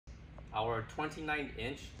our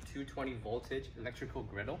 29-inch 220 voltage electrical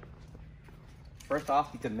griddle. First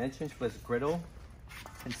off, the dimensions for this griddle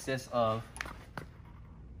consists of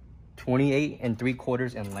 28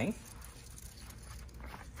 3/4 in length,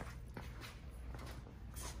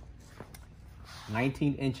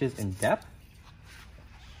 19 inches in depth,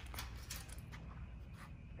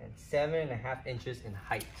 and 7.5 inches in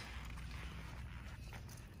height.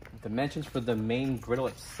 Dimensions for the main griddle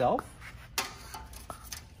itself,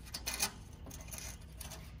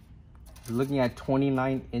 we're looking at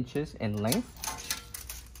 29 inches in length,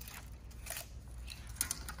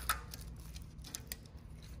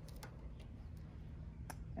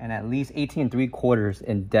 and at least 18 3/4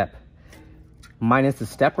 in depth. Minus the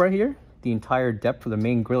step right here, the entire depth for the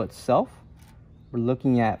main grill itself, we're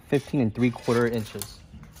looking at 15 3/4 inches.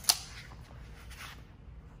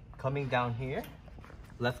 Coming down here,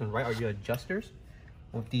 left and right are your adjusters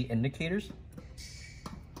with the indicators.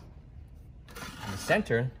 In the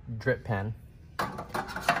center, drip pan.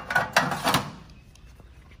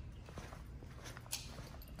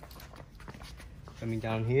 Coming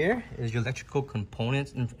down here is your electrical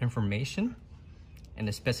components information and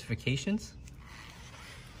the specifications.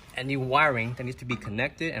 Any wiring that needs to be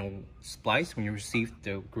connected and spliced when you receive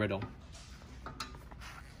the griddle.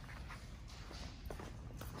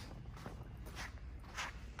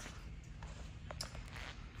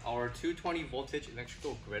 Our 220 voltage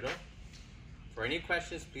electrical griddle. For any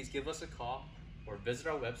questions, please give us a call or visit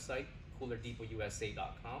our website,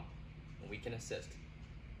 coolerdepotusa.com, and we can assist.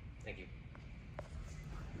 Thank you.